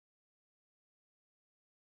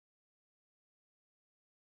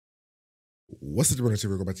What's up, everyone?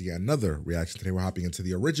 We're going back to get another reaction. Today we're hopping into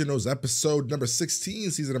the originals, episode number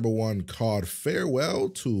 16, season number 1, called Farewell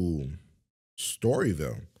to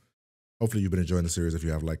Storyville. Hopefully you've been enjoying the series. If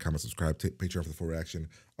you have, like, comment, subscribe, Patreon for the full reaction.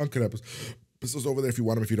 Uncut episodes over there if you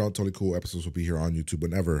want them. If you don't, totally cool. Episodes will be here on YouTube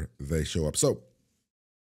whenever they show up. So,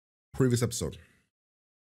 previous episode,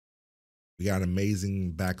 we got an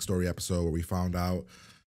amazing backstory episode where we found out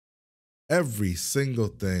every single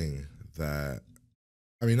thing that,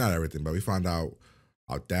 I mean, not everything, but we found out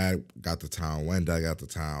how Dad got to town, when Dad got to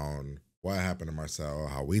town, what happened to Marcel,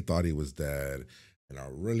 how we thought he was dead, in a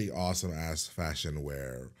really awesome ass fashion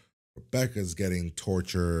where Rebecca's getting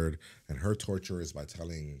tortured, and her torture is by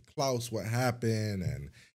telling Klaus what happened,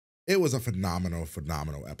 and it was a phenomenal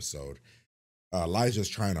episode. Elijah's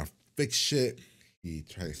trying to fix shit. He's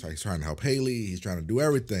trying to help Haley. He's trying to do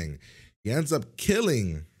everything. He ends up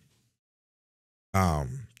killing,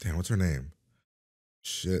 damn, what's her name?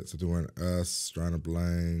 Shit, so doing us, trying to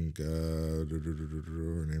blank,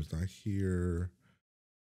 her name's not here.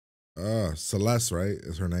 Celeste, right,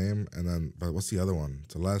 is her name, and then, but what's the other one?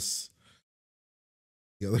 Celeste,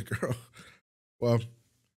 the other girl. Well,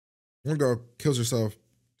 one girl kills herself.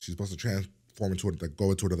 She's supposed to transform into, go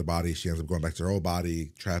into another body. She ends up going back to her old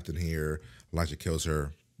body, trapped in here. Elijah kills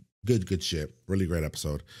her. Good shit. Really great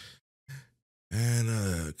episode.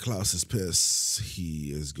 And Klaus is pissed.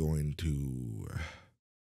 He is going to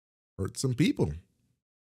hurt some people.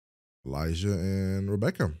 Elijah and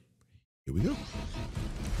Rebecca. Here we go.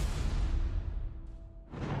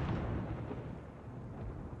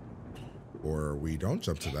 Or we don't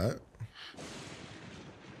jump to that.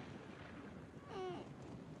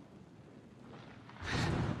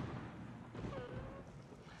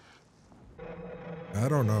 I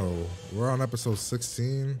don't know. We're on episode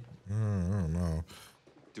 16. I don't know.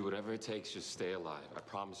 Do whatever it takes, just stay alive. I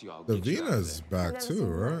promise you I'll get you out of Davina's there. back too,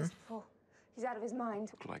 right? He's out of his mind.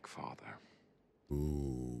 Look like father.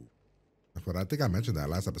 Ooh. But I think I mentioned that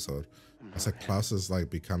last episode. I said Klaus is like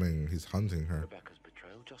becoming, he's hunting her. Rebecca's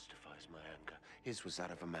betrayal justifies my anger. His was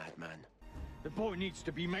that of a madman. The boy needs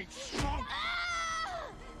to be made strong.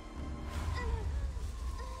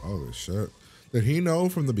 Holy shit. Did he know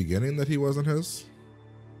from the beginning that he wasn't his?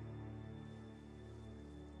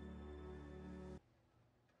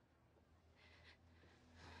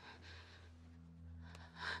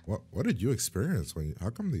 What did you experience when how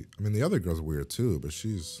come the other girl's weird too, but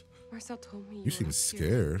she's Marcel told me you seem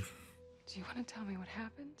scared. Do you want to tell me what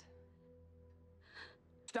happened?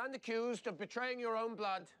 Stand accused of betraying your own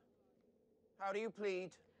blood. How do you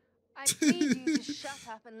plead? I plead you to shut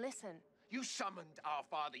up and listen. You summoned our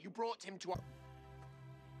father. You brought him to our...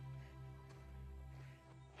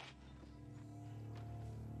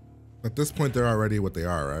 At this point they're already what they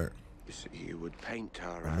are, right? You see, you would paint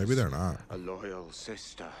her Or as maybe they're not. a loyal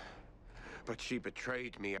sister. But she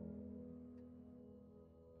betrayed me.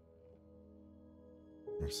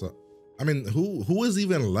 So, I mean, who is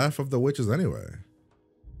even left of the witches anyway?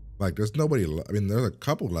 Like, there's nobody. I mean, there's a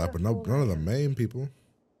couple left, but none of the main people.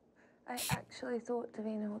 I actually thought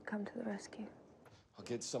Davina would come to the rescue. I'll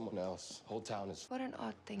get someone else. Whole town is... What an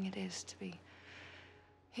odd thing it is to be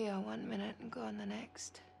here one minute and gone the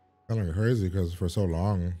next. Kind of crazy because for so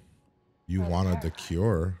long, you wanted the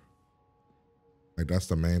cure. Like, that's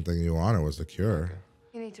the main thing you wanted was the cure.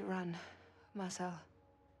 You need to run, Marcel.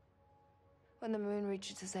 When the moon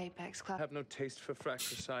reaches its apex, I have no taste for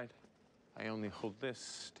fratricide. I only hold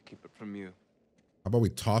this to keep it from you. How about we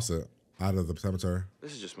toss it out of the cemetery?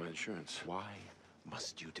 This is just my insurance. Why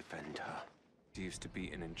must you defend her? She used to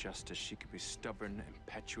be an injustice. She could be stubborn,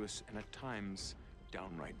 impetuous, and at times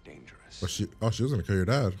downright dangerous. But she was gonna kill your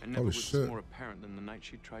dad. And never Holy was shit! more apparent than the night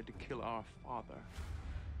she tried to kill our father.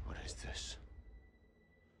 What is this?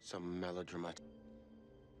 Some melodramatic...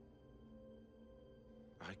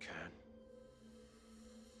 I can.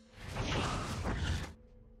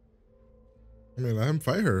 I mean, let him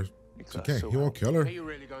fight her. It's okay. He won't kill her. Are you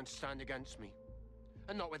really going to stand against me?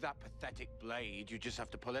 And not with that pathetic blade. You just have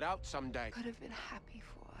to pull it out someday. could have been happy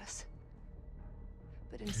for us.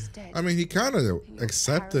 But instead, I mean, he kind of in your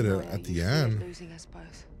accepted it paranoia, at the you feared end. losing us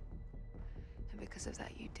both. And because of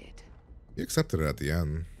that, you did. He accepted it at the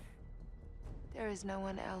end. There is no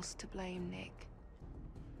one else to blame, Nick.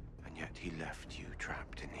 And yet he left you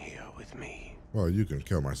trapped in here with me. Well, you can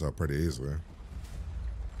kill myself pretty easily.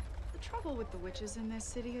 The trouble with the witches in this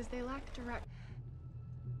city is they lack direct...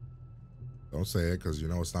 Don't say it because you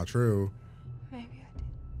know it's not true. Maybe I did.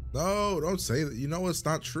 No, don't say that. You know it's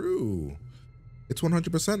not true. It's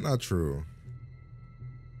 100% not true.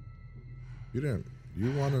 You didn't.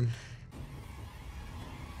 You want to...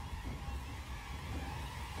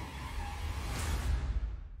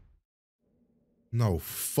 No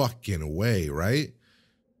fucking way, right?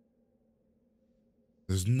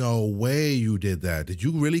 There's no way you did that. Did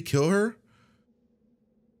you really kill her?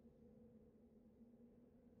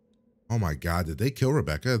 Oh my God, did they kill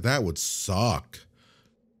Rebecca? That would suck.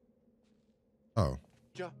 Oh.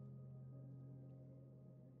 Ja.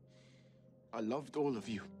 I loved all of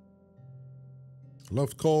you.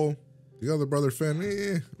 Loved Cole. The other brother,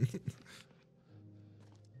 Finn.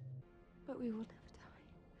 But we will never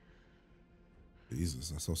die. Jesus,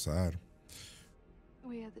 that's so sad.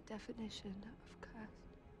 We are the definition of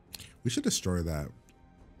curse. We should destroy that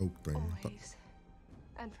oak thing. Always.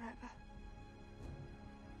 And forever.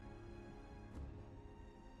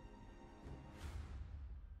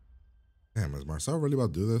 Damn, is Marcel really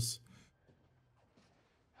about to do this?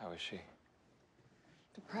 How is she?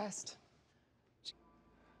 Depressed.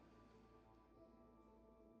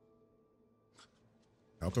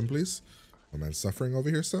 Help him, please. My man's suffering over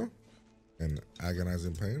here still. In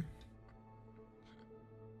agonizing pain.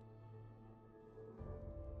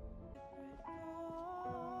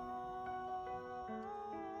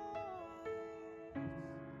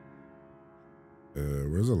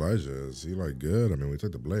 Where's Elijah? Is he like good? I mean, we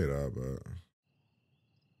took the blade out, but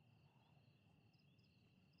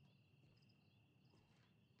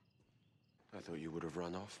I thought you would have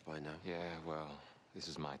run off by now. Yeah, well, this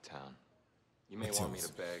is my town. You may It want me is.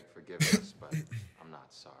 to beg forgiveness, but I'm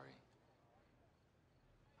not sorry.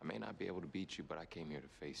 I may not be able to beat you, but I came here to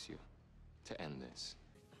face you. To end this.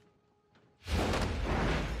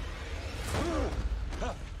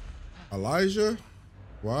 Elijah?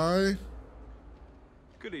 Why?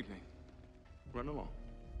 Good evening. Run along.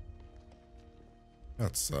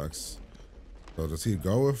 That sucks. So does he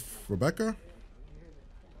go with Rebecca?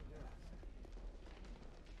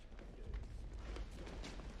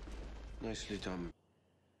 Nicely done.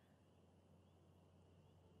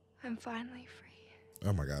 I'm finally free.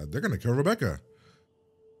 Oh my God, they're gonna kill Rebecca.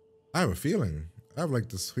 I have a feeling. I have like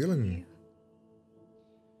this feeling.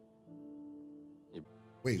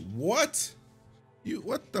 Wait, what?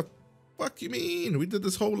 What the fuck you mean? We did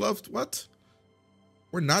this whole love, what?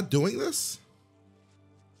 We're not doing this?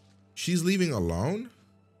 She's leaving alone?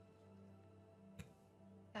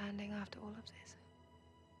 Standing after all of this.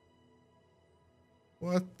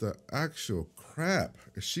 What the actual crap?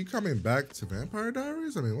 Is she coming back to Vampire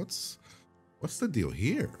Diaries? I mean, what's the deal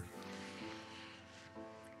here?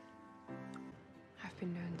 I've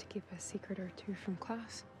been known to keep a secret or two from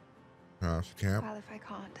class. She can't. Well, if I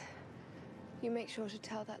can't, you make sure to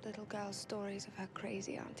tell that little girl stories of her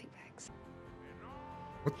crazy Auntie Bex.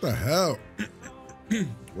 What the hell?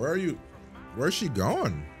 Where are you? Where's she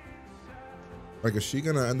going? Like, is she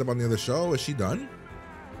gonna end up on the other show? Is she done?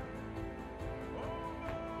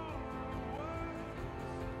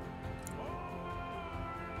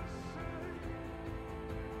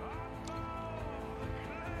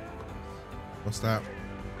 What's that?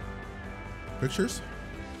 Pictures?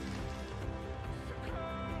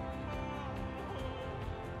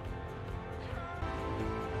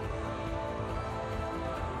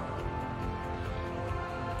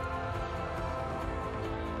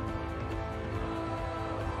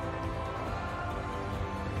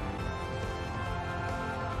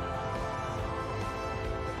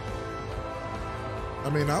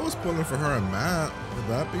 I mean, I was pulling for her and Matt. Would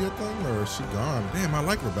that be a thing, or is she gone? Damn, I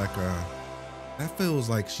like Rebecca. That feels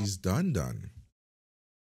like she's done.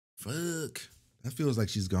 Fuck. That feels like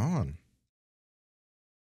she's gone.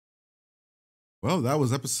 Well, that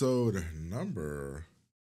was episode number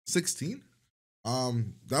 16.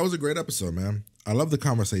 That was a great episode, man. I love the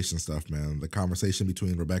conversation stuff, man. The conversation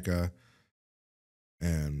between Rebecca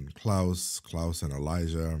and Klaus and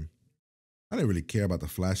Elijah. I didn't really care about the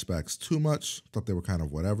flashbacks too much. Thought they were kind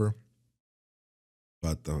of whatever.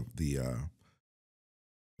 But the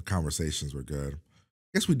conversations were good. I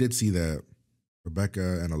guess we did see that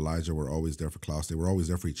Rebecca and Elijah were always there for Klaus. They were always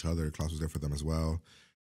there for each other. Klaus was there for them as well.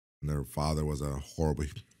 And their father was a horrible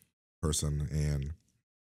person, and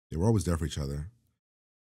they were always there for each other.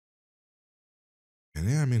 And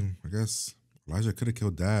yeah, I mean, I guess Elijah could have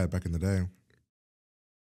killed Dad back in the day.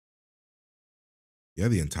 Yeah,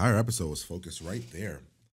 the entire episode was focused right there.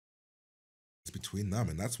 It's between them,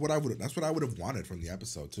 and that's what I would have wanted from the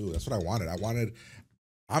episode too. That's what I wanted.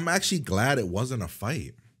 I'm actually glad it wasn't a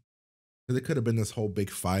fight. Because it could have been this whole big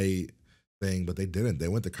fight thing, but they didn't. They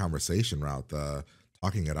went the conversation route, the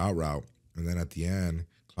talking it out route. And then at the end,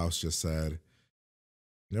 Klaus just said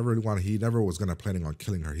he never was gonna planning on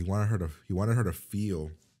killing her. He wanted her to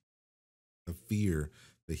feel the fear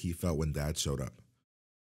that he felt when Dad showed up.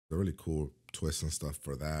 A really cool twist and stuff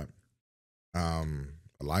for that.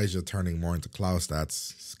 Elijah turning more into Klaus,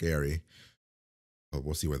 that's scary. But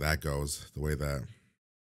we'll see where that goes. The way that,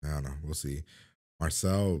 I don't know, we'll see.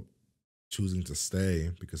 Marcel choosing to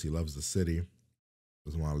stay because he loves the city,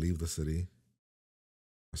 doesn't want to leave the city.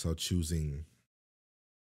 Marcel choosing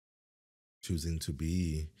to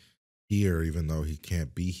be here even though he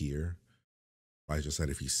can't be here. I just said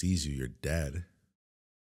if he sees you, you're dead.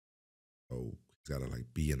 So he's got to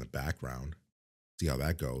like be in the background. See how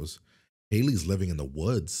that goes. Haley's living in the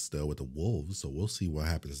woods still with the wolves, so we'll see what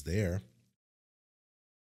happens there.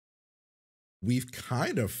 We've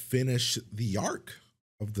kind of finished the arc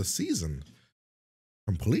of the season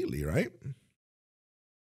completely, right?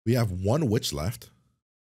 We have one witch left.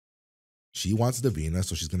 She wants Davina,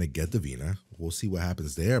 so she's gonna get Davina. We'll see what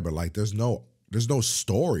happens there, but like there's no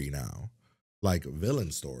story now. Like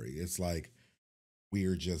villain story. It's like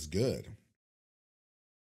we're just good.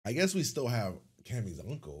 I guess we still have Cammy's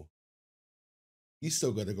uncle. He's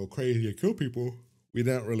still gonna go crazy and kill people. We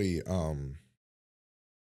didn't really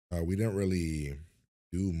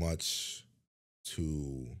do much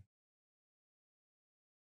to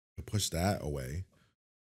push that away.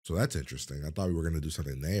 So that's interesting. I thought we were gonna do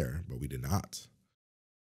something there, but we did not.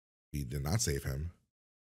 We did not save him.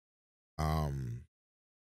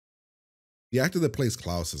 The actor that plays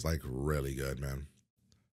Klaus is like really good, man.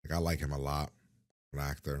 Like I like him a lot. An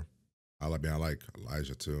actor. I like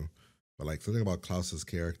Elijah too. But like something about Klaus's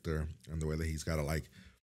character and the way that he's got to like,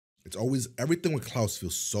 it's always everything with Klaus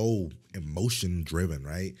feels so emotion driven,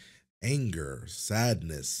 right? Anger,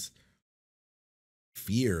 sadness,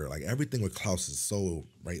 fear, like everything with Klaus is so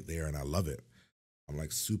right there, and I love it. I'm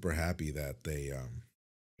like super happy that they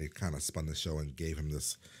kind of spun the show and gave him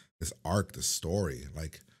this arc, this story,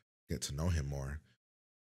 like get to know him more.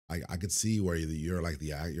 I could see where you're like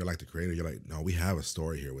the creator. You're like, no, we have a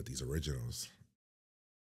story here with these originals.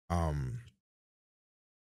 Yeah,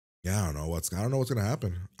 I don't know what's gonna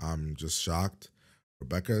happen. I'm just shocked.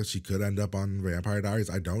 Rebecca, she could end up on Vampire Diaries.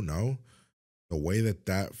 I don't know. The way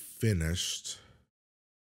that finished,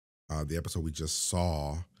 the episode we just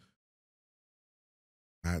saw,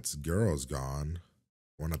 Matt's girl's gone.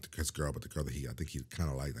 Or not his girl, but the girl that I think he kind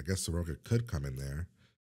of liked. I guess Soroka could come in there.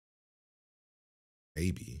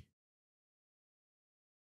 Maybe.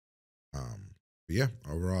 But yeah,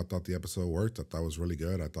 overall, I thought the episode worked. I thought it was really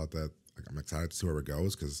good. I thought that I'm excited to see where it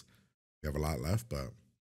goes because we have a lot left, but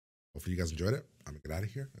hopefully you guys enjoyed it. I'm gonna get out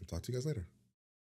of here and talk to you guys later.